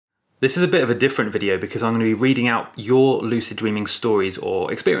This is a bit of a different video because I'm going to be reading out your lucid dreaming stories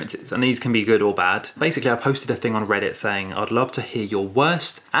or experiences, and these can be good or bad. Basically, I posted a thing on Reddit saying I'd love to hear your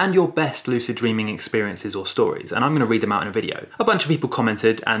worst and your best lucid dreaming experiences or stories, and I'm going to read them out in a video. A bunch of people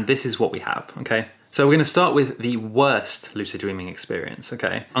commented, and this is what we have, okay? So we're going to start with the worst lucid dreaming experience,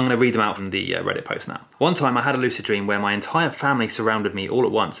 okay? I'm going to read them out from the Reddit post now. One time I had a lucid dream where my entire family surrounded me all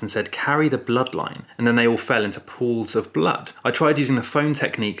at once and said, "Carry the bloodline," and then they all fell into pools of blood. I tried using the phone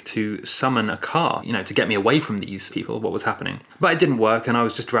technique to summon a car, to get me away from these people, what was happening. But it didn't work, and I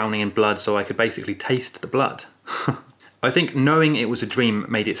was just drowning in blood, so I could basically taste the blood. I think knowing it was a dream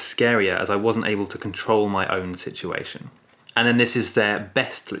made it scarier as I wasn't able to control my own situation. And then this is their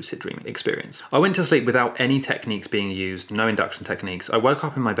best lucid dream experience. I went to sleep without any techniques being used, no induction techniques. I woke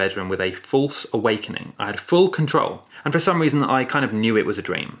up in my bedroom with a false awakening. I had full control. And for some reason, I kind of knew it was a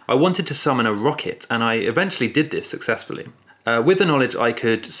dream. I wanted to summon a rocket, and I eventually did this successfully. With the knowledge I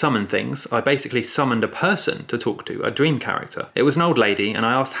could summon things, I basically summoned a person to talk to, a dream character. It was an old lady, and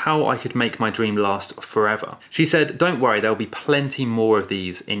I asked how I could make my dream last forever. She said, "Don't worry, there'll be plenty more of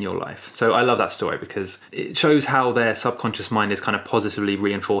these in your life." So I love that story because it shows how their subconscious mind is kind of positively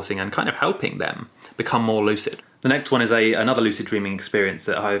reinforcing and kind of helping them become more lucid. The next one is another lucid dreaming experience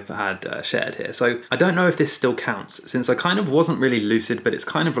that I've had shared here. So I don't know if this still counts, since I kind of wasn't really lucid, but it's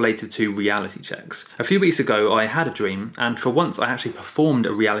kind of related to reality checks. A few weeks ago, I had a dream, and for once I actually performed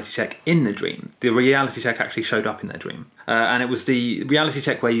a reality check in the dream. The reality check actually showed up in their dream. And it was the reality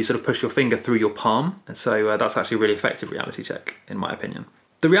check where you sort of push your finger through your palm. So that's actually a really effective reality check, in my opinion.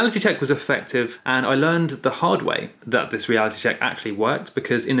 The reality check was effective, and I learned the hard way that this reality check actually worked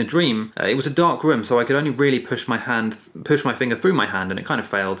because in the dream, it was a dark room, so I could only really push my finger through my hand, and it kind of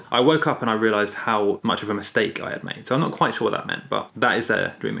failed. I woke up and I realised how much of a mistake I had made, so I'm not quite sure what that meant, but that is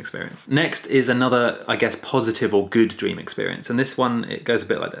their dream experience. Next is another, I guess, positive or good dream experience, and this one, it goes a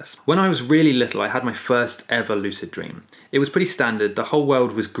bit like this. When I was really little, I had my first ever lucid dream. It was pretty standard. The whole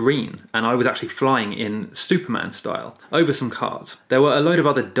world was green, and I was actually flying in Superman style over some cars. There were a load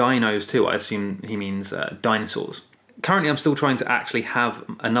of other dinos too. I assume he means dinosaurs. Currently, I'm still trying to actually have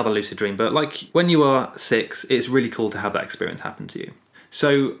another lucid dream, but like when you are 6, it's really cool to have that experience happen to you.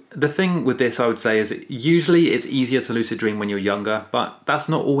 So the thing with this, I would say, is usually it's easier to lucid dream when you're younger, but that's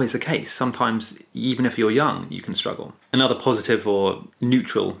not always the case. Sometimes, even if you're young, you can struggle. Another positive or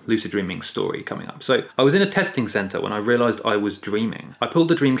neutral lucid dreaming story coming up. So I was in a testing center when I realized I was dreaming. I pulled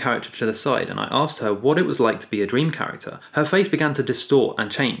the dream character to the side and I asked her what it was like to be a dream character. Her face began to distort and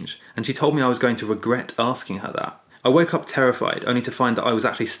change, and she told me I was going to regret asking her that. I woke up terrified, only to find that I was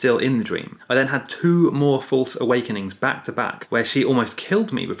actually still in the dream. I then had 2 more false awakenings back to back, where she almost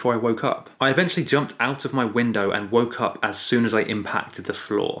killed me before I woke up. I eventually jumped out of my window and woke up as soon as I impacted the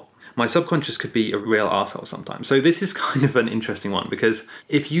floor. My subconscious could be a real arsehole sometimes. So this is kind of an interesting one because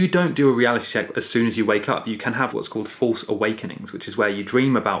if you don't do a reality check as soon as you wake up, you can have what's called false awakenings, which is where you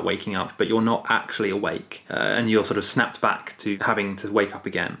dream about waking up, but you're not actually awake. And you're sort of snapped back to having to wake up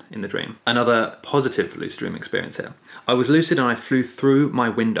again in the dream. Another positive lucid dream experience here. I was lucid and I flew through my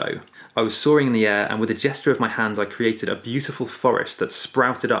window. I was soaring in the air, and with a gesture of my hands, I created a beautiful forest that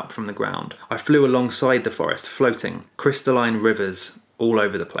sprouted up from the ground. I flew alongside the forest, floating, crystalline rivers all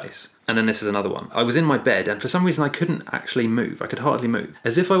over the place. And then this is another one. I was in my bed, and for some reason I couldn't actually move. I could hardly move.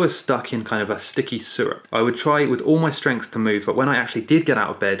 As if I was stuck in kind of a sticky syrup. I would try with all my strength to move, but when I actually did get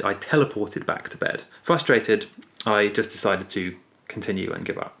out of bed, I teleported back to bed. Frustrated, I just decided to continue and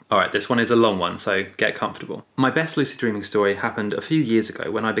give up. Alright, this one is a long one, so get comfortable. My best lucid dreaming story happened a few years ago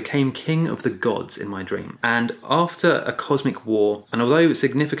when I became king of the gods in my dream. And after a cosmic war, and although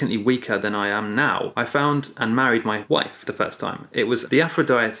significantly weaker than I am now, I found and married my wife for the first time. It was the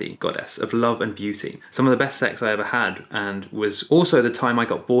Aphrodite, goddess of love and beauty. Some of the best sex I ever had, and was also the time I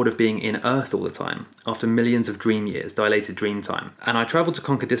got bored of being in Earth all the time, after millions of dream years, dilated dream time. And I travelled to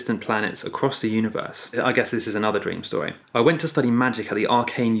conquer distant planets across the universe. I guess this is another dream story. I went to study magic at the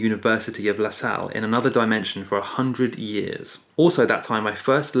Arcane University of La Salle in another dimension for 100 years. Also that time I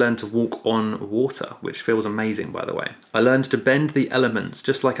first learned to walk on water, which feels amazing by the way. I learned to bend the elements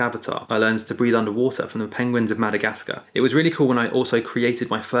just like Avatar. I learned to breathe underwater from the penguins of Madagascar. It was really cool when I also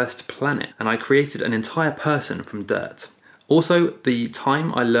created my first planet, and I created an entire person from dirt. Also, the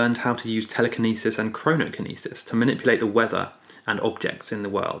time I learned how to use telekinesis and chronokinesis to manipulate the weather and objects in the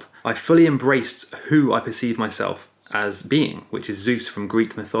world. I fully embraced who I perceive myself as being, which is Zeus from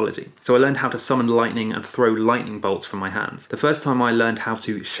Greek mythology. So I learned how to summon lightning and throw lightning bolts from my hands. The first time I learned how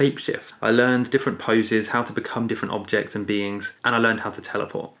to shapeshift. I learned different poses, how to become different objects and beings, and I learned how to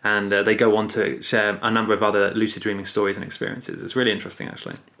teleport. And they go on to share a number of other lucid dreaming stories and experiences. It's really interesting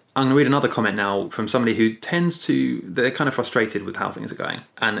actually. I'm going to read another comment now from somebody who they're kind of frustrated with how things are going.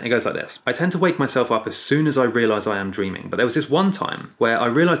 And it goes like this. I tend to wake myself up as soon as I realise I am dreaming. But there was this one time where I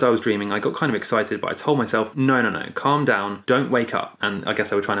realised I was dreaming. I got kind of excited, but I told myself, no, calm down, don't wake up. And I guess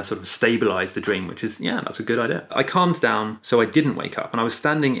they were trying to sort of stabilise the dream, which is, yeah, that's a good idea. I calmed down, so I didn't wake up. And I was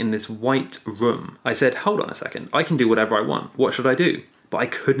standing in this white room. I said, hold on a second, I can do whatever I want. What should I do? But I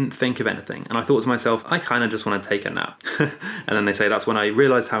couldn't think of anything. And I thought to myself, I kind of just want to take a nap. And then they say that's when I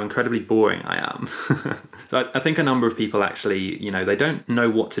realised how incredibly boring I am. So I think a number of people actually, they don't know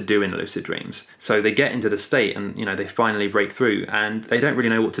what to do in lucid dreams. So they get into the state and, they finally break through and they don't really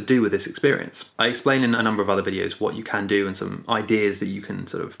know what to do with this experience. I explain in a number of other videos what you can do and some ideas that you can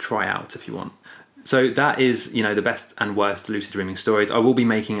sort of try out if you want. So that is, the best and worst lucid dreaming stories. I will be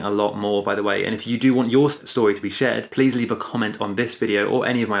making a lot more, by the way. And if you do want your story to be shared, please leave a comment on this video or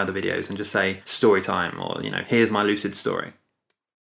any of my other videos and just say story time or, here's my lucid story.